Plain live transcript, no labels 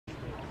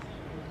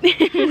Hi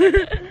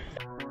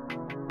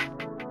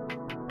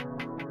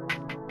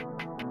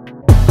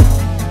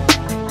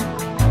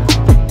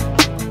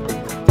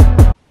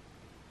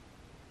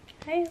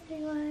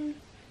everyone.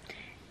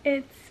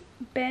 It's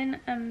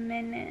been a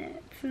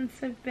minute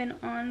since I've been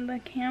on the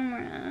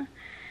camera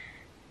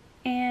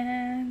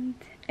and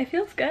it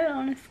feels good,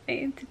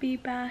 honestly, to be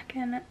back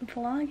and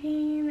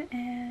vlogging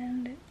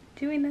and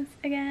doing this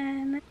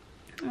again.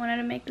 I wanted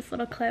to make this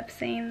little clip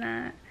saying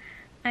that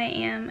I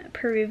am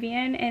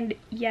Peruvian, and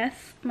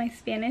yes, my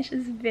Spanish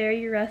is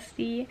very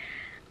rusty.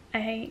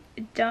 I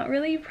don't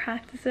really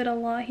practice it a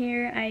lot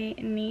here. I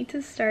need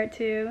to start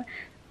to.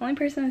 The only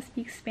person that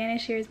speaks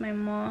Spanish here is my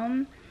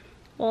mom.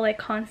 Well, like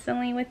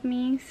constantly with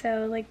me,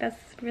 so like that's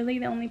really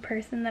the only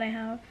person that I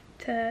have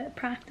to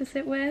practice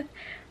it with.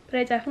 But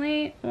I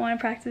definitely want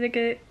to practice it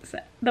because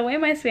the way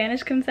my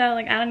Spanish comes out,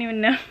 like I don't even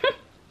know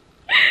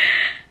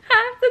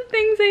half the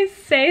things I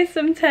say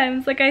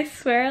sometimes. Like I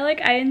swear,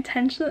 like I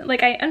intentionally,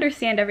 like I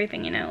understand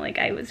everything, you know, like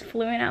I was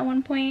fluent at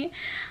one point,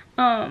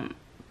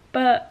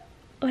 but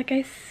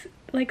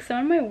like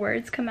some of my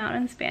words come out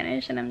in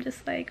Spanish and I'm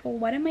just like, well,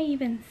 what am I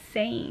even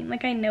saying?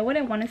 Like I know what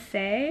I want to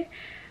say,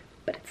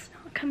 but it's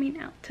not coming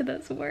out to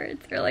those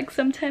words. Or like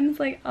sometimes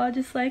like I'll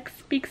just like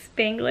speak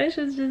Spanglish.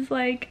 It's just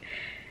like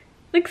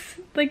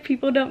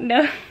people don't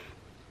know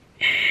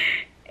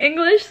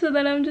English, so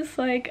then I'm just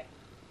like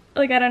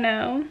I don't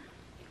know.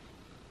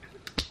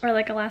 Or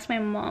like I'll ask my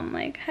mom,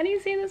 like, how do you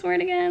say this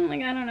word again?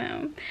 Like I don't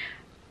know.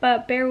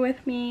 But bear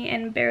with me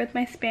and bear with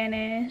my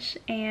Spanish,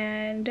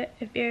 and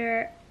if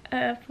you're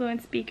a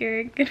fluent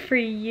speaker, good for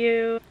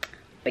you.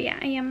 But yeah,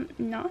 I am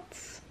not,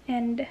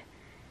 and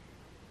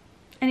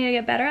I need to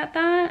get better at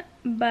that,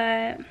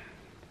 but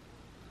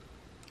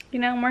you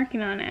know, I'm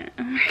working on it.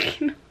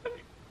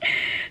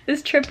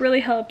 This trip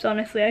really helped,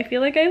 honestly. I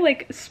feel like I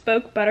like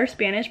spoke better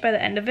Spanish by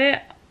the end of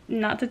it.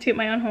 Not to toot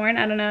my own horn,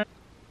 I don't know.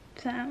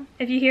 So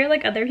if you hear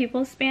like other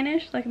people's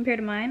Spanish, like compared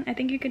to mine, I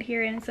think you could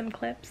hear it in some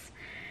clips.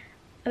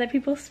 Other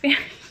people's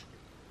Spanish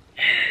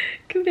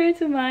compared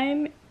to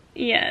mine,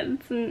 yeah,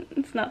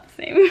 it's not the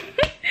same.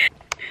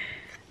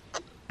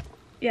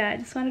 Yeah, I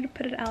just wanted to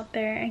put it out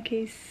there in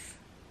case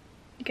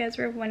you guys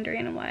were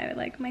wondering why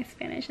like my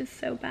Spanish is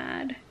so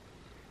bad.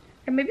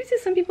 Or maybe to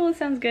some people it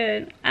sounds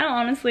good. I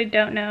honestly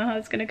don't know how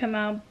it's gonna come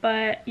out,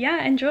 but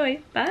yeah,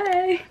 enjoy.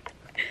 Bye.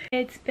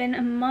 It's been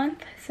a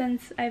month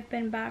since I've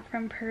been back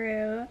from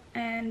Peru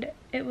and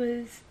it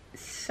was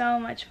so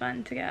much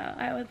fun to go.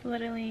 I would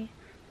literally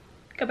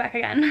go back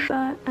again.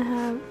 But I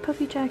have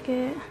puffy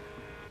jacket,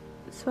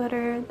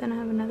 sweater, then I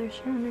have another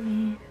shirt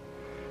underneath.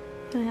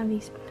 Then I have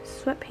these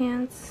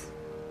sweatpants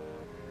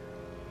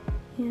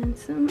and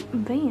some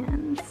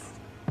Vans.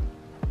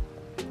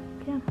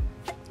 Yeah,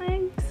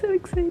 I'm so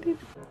excited.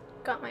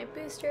 Got my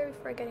booster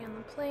before getting on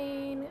the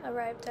plane,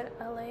 arrived at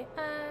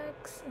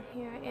LAX, and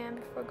here I am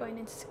before going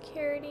into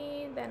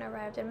security, then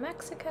arrived in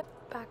Mexico.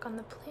 Back on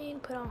the plane,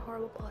 put on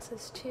horrible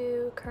bosses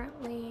too.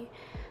 Currently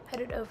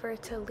headed over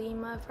to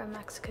Lima from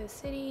Mexico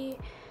City,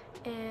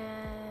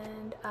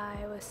 and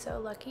I was so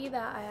lucky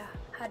that I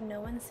had no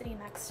one sitting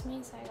next to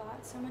me, so I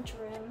got so much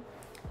room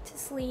to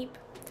sleep.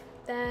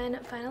 Then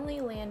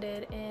finally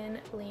landed in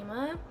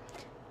Lima.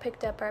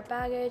 Picked up our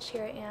baggage.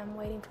 Here I am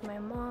waiting for my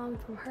mom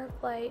from her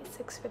flight,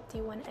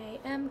 6:51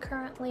 a.m.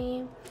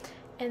 currently.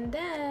 And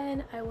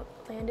then I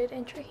landed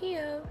in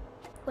Trujillo.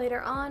 Later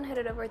on,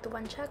 headed over to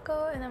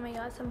Huanchaco, and then we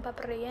got some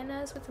papas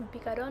rellenas with some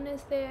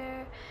picarones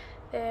there.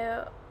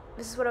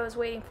 This is what I was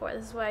waiting for.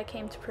 This is why I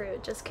came to Peru.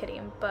 Just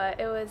kidding,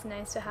 but it was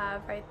nice to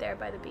have right there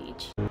by the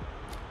beach.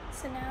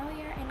 So now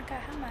we are in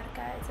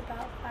Cajamarca. It's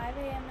about 5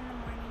 a.m. in the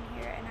morning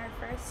here, and our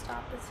first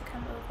stop is to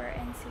come over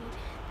and see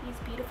these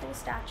beautiful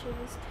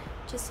statues.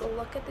 Just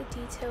look at the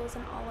details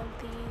in all of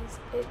these.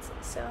 It's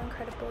so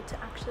incredible to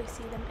actually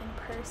see them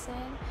in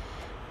person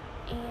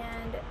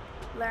and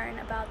learn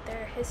about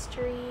their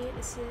history.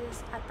 This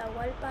is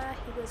Atahualpa.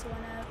 He was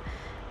one of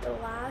the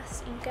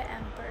last Inca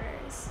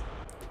emperors.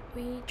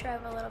 We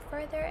drove a little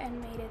further and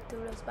made it to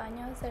Los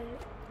Banos de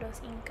los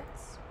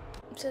Incas.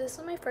 So this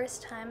was my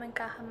first time in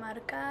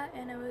Cajamarca,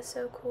 and it was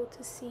so cool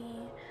to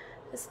see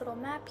this little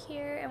map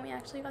here, and we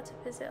actually got to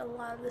visit a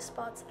lot of the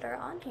spots that are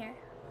on here.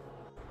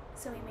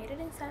 So we made it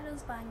inside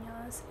Los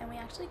Banos, and we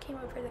actually came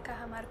over to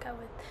Cajamarca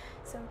with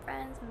some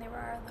friends, and they were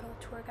our little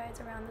tour guides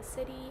around the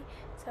city.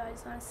 So I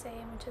just want to say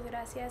muchas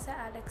gracias a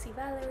Alex y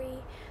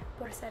Valerie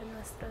por ser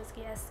nuestros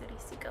guías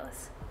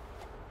turísticos.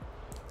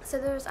 So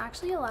there was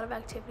actually a lot of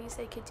activities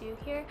they could do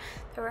here.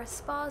 There were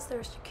spas, there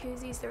was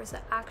jacuzzis, there was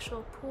the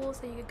actual pools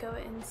that you could go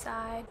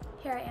inside.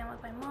 Here I am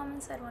with my mom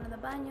inside one of the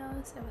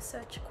baños. It was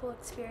such a cool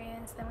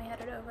experience. Then we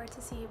headed over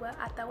to see what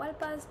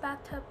Atahualpa's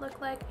bathtub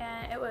looked like,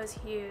 and it was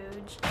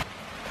huge.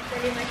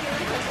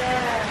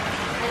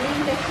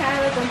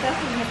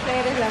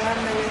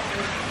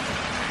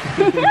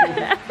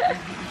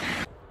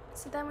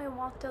 So then we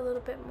walked a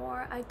little bit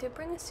more. I did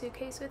bring a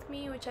suitcase with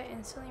me, which I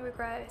instantly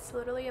regret. It's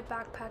literally a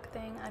backpack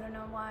thing. I don't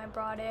know why I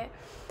brought it.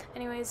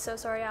 Anyways, so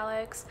sorry,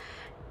 Alex.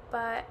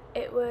 but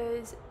it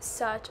was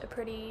such a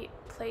pretty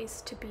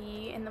place to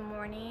be in the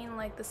morning.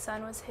 Like the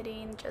sun was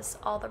hitting just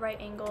all the right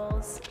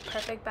angles,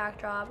 perfect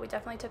backdrop. We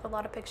definitely took a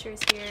lot of pictures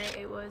here.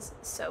 It was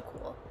so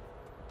cool.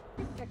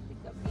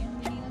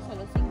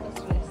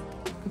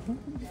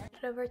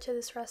 Head over to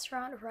this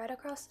restaurant right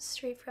across the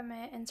street from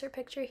it. Insert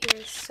picture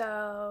here.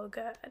 So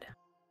good.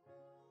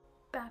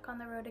 Back on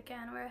the road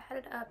again. We're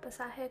headed up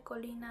Pasaje,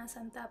 Colina,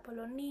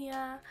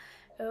 Apolonia.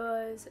 It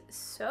was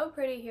so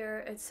pretty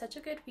here. It's such a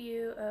good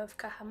view of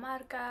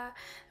Cajamarca.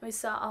 We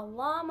saw a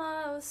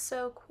llama. It was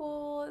so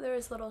cool. There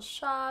was little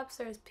shops.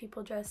 There's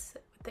people dressed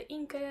with the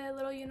Inca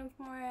little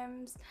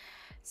uniforms.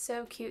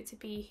 So cute to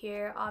be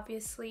here.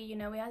 Obviously, you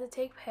know, we had to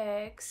take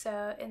pics,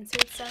 so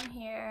insert some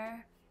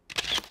here.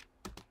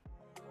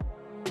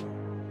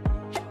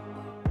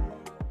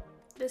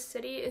 This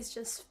city is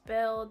just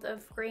filled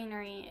of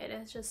greenery. It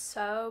is just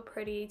so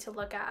pretty to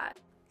look at.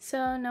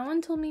 So no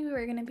one told me we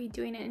were going to be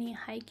doing any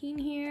hiking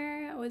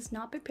here. I was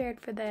not prepared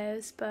for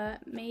this,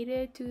 but made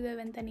it to the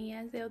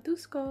Ventanillas de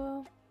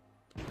Otuzco.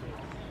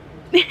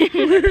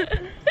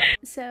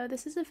 So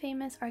this is a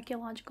famous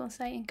archaeological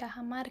site in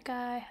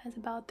Cajamarca. It has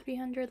about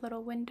 300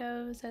 little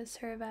windows that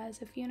serve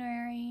as a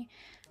funerary.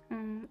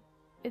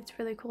 It's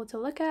really cool to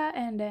look at,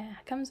 and it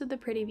comes with a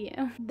pretty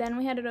view. Then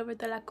we headed over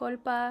to La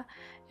Colpa.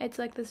 It's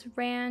like this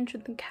ranch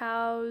with the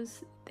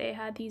cows. They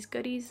had these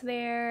goodies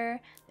there.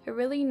 They're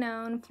really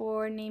known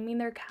for naming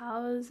their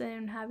cows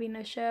and having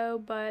a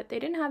show, but they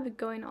didn't have it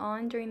going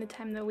on during the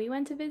time that we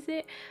went to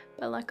visit.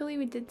 But luckily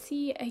we did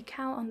see a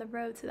cow on the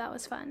road, so that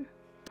was fun.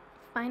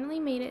 Finally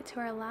made it to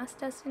our last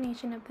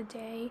destination of the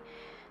day.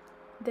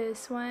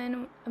 This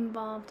one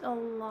involved a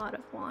lot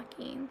of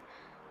walking.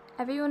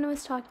 Everyone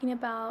was talking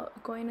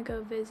about going to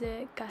go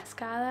visit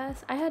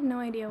Cascadas. I had no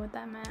idea what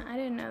that meant. I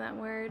didn't know that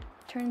word.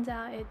 Turns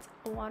out it's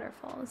a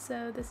waterfall.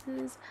 So this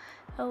is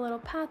a little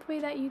pathway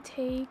that you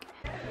take.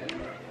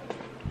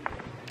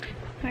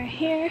 We're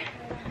here.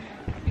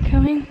 We're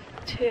going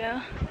to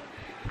a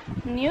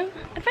new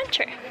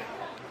adventure.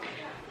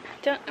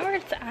 Don't know where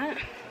it's at.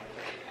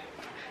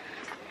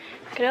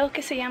 Creo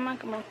que se llama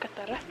como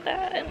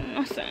catarata,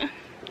 no sé.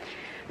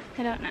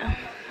 I don't know.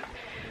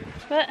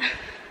 But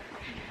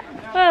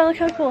wow, look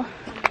how cool.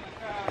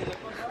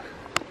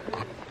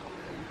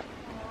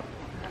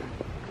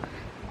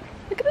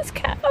 Look at this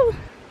cow.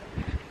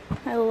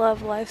 I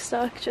love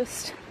livestock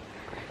just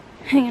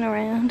hanging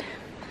around.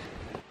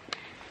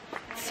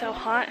 It's so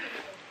hot.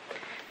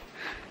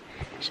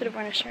 Should have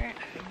worn a shirt.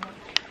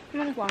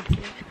 I'm on a long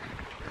sleeve.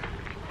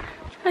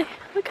 Hi,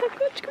 look how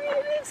much green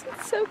it is.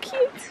 It's so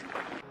cute.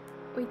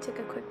 We took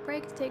a quick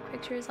break to take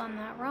pictures on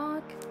that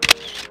rock.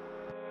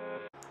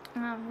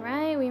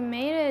 Alright, we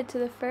made it to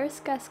the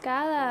first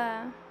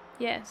Cascada.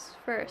 Yes,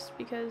 first,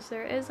 because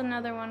there is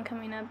another one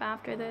coming up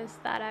after this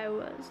that I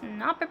was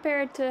not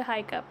prepared to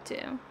hike up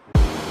to.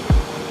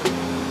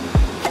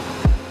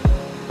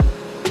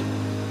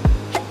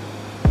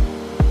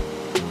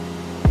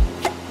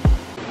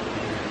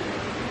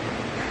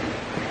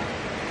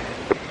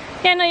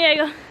 Ya no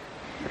llego.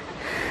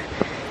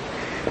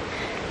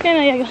 Ya no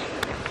llego.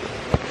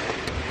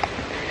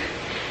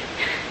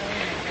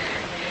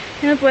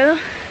 Ya no puedo.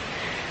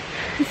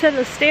 Instead of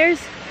the stairs,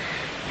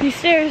 these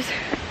stairs,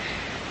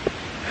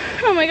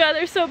 oh my god,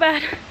 they're so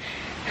bad.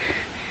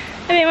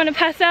 I didn't want to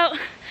pass out.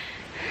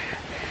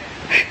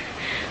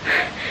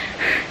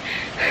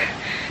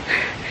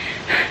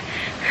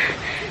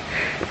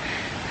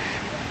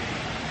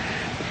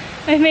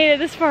 I've made it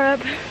this far up.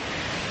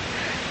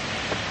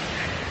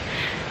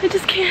 I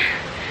just can't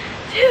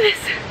do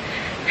this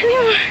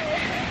anymore.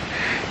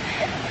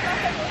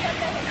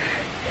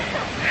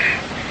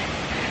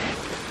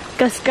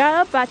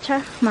 Cascada,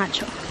 Paccha,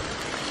 Macho.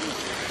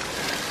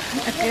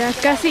 Acá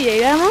casi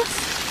llegamos.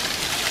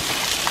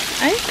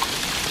 Ay.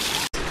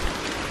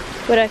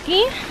 Por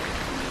aquí.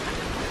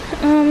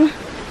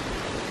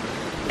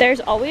 There's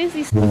always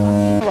these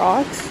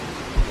rocks.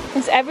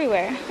 It's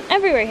everywhere.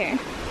 Everywhere here.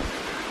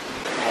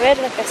 A ver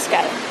la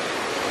cascada.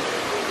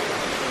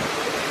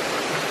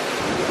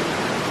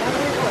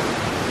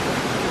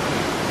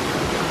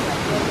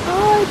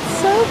 Oh, it's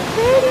so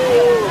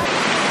pretty.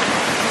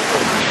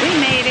 We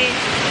made it.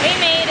 We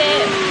made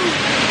it!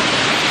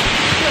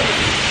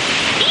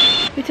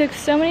 We took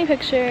so many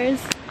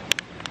pictures,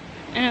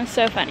 and it was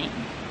so funny,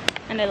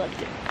 and I loved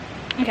it.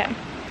 Okay,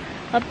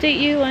 I'll update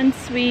you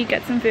once we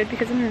get some food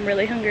because I'm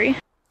really hungry.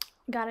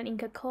 Got an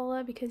Inca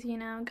Cola because, you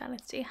know, gotta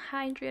stay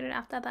hydrated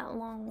after that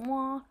long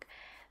walk.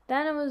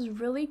 Then I was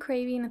really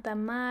craving at the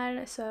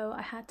mar, so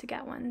I had to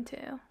get one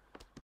too.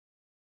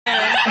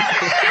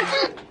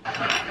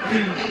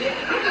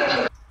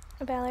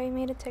 Valerie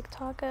made a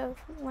TikTok of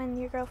when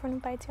your girlfriend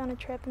invites you on a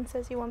trip and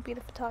says you won't be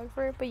the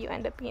photographer, but you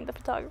end up being the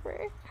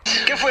photographer.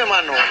 ¿Qué fue,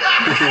 mano?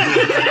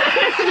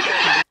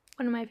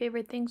 One of my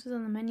favorite things was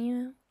on the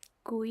menu,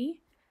 cuy,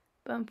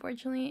 but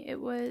unfortunately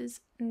it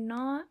was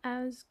not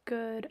as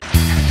good.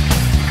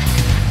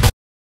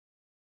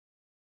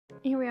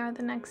 Here we are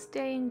the next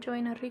day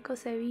enjoying a rico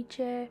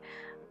ceviche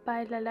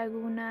by la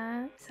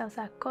Laguna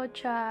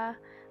Sausacocha.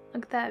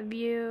 Look at that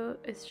view,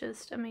 it's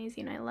just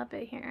amazing. I love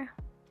it here.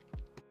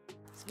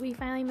 So we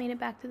finally made it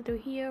back to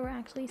Trujillo. We're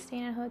actually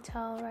staying at a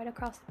hotel right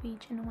across the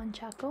beach in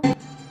Huanchaco.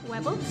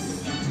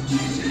 Huevos,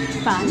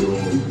 pan,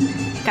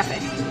 café.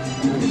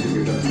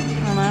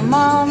 And my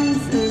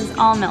mom's is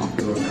all milk.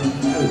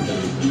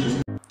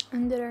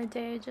 Ended our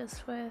day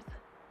just with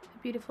a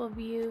beautiful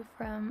view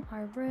from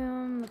our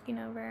room, looking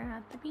over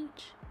at the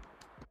beach.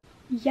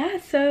 Yeah,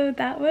 so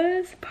that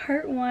was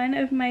part 1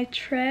 of my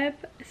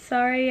trip.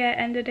 Sorry I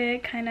ended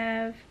it kind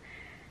of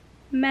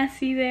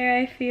messy there,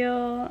 I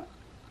feel.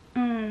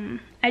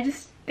 I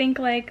just think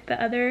like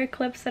the other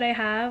clips that I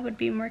have would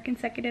be more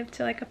consecutive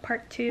to like a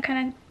part 2.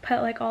 Kind of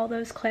put like all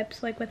those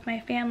clips like with my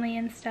family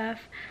and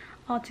stuff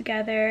all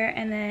together,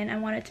 and then I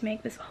wanted to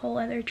make this whole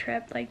other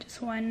trip like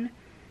just one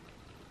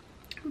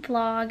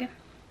vlog.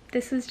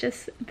 This was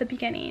just the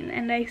beginning,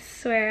 and I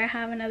swear I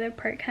have another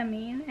part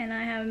coming, and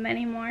I have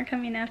many more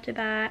coming after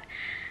that.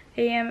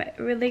 I am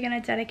really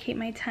gonna dedicate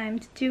my time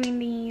to doing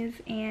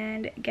these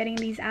and getting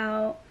these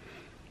out,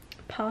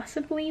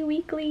 possibly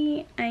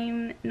weekly.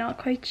 I'm not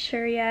quite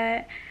sure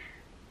yet,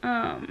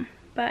 but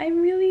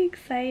I'm really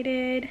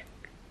excited,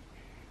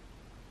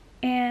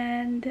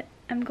 and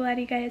I'm glad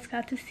you guys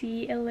got to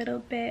see a little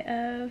bit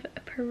of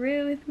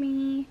Peru with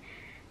me,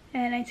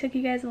 and I took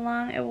you guys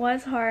along. It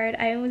was hard.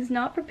 I was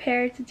not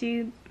prepared to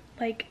do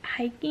like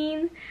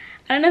hiking.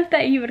 I don't know if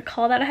that you would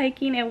call that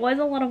hiking. It was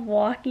a lot of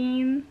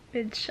walking,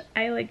 which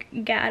I like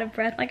get out of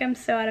breath. Like I'm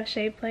so out of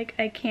shape, like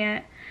I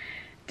can't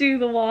do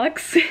the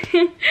walks.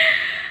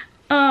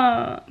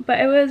 But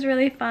it was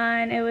really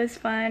fun. It was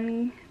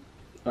fun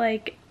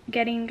like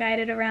getting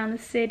guided around the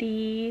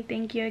city.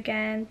 Thank you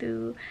again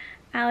to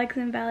Alex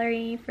and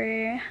Valerie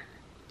for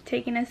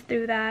taking us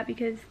through that,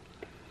 because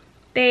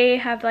they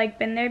have like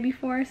been there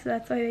before, so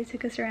that's why they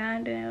took us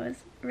around, and it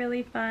was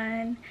really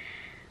fun.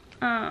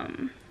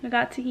 We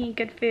got to eat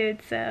good food,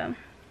 so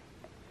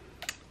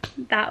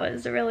that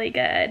was really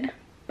good,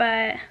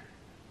 but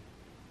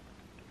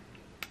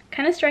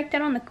kind of striked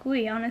out on the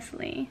cuy,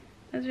 honestly.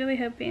 I was really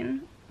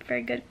hoping for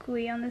a good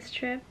cuy on this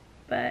trip,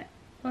 but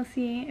we'll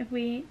see if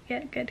we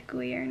get good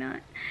cuy or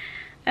not.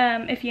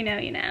 If you know,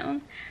 you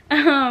know.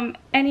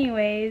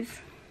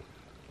 Anyways,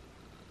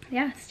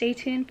 yeah, stay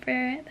tuned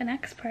for the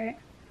next part.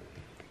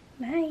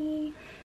 Bye.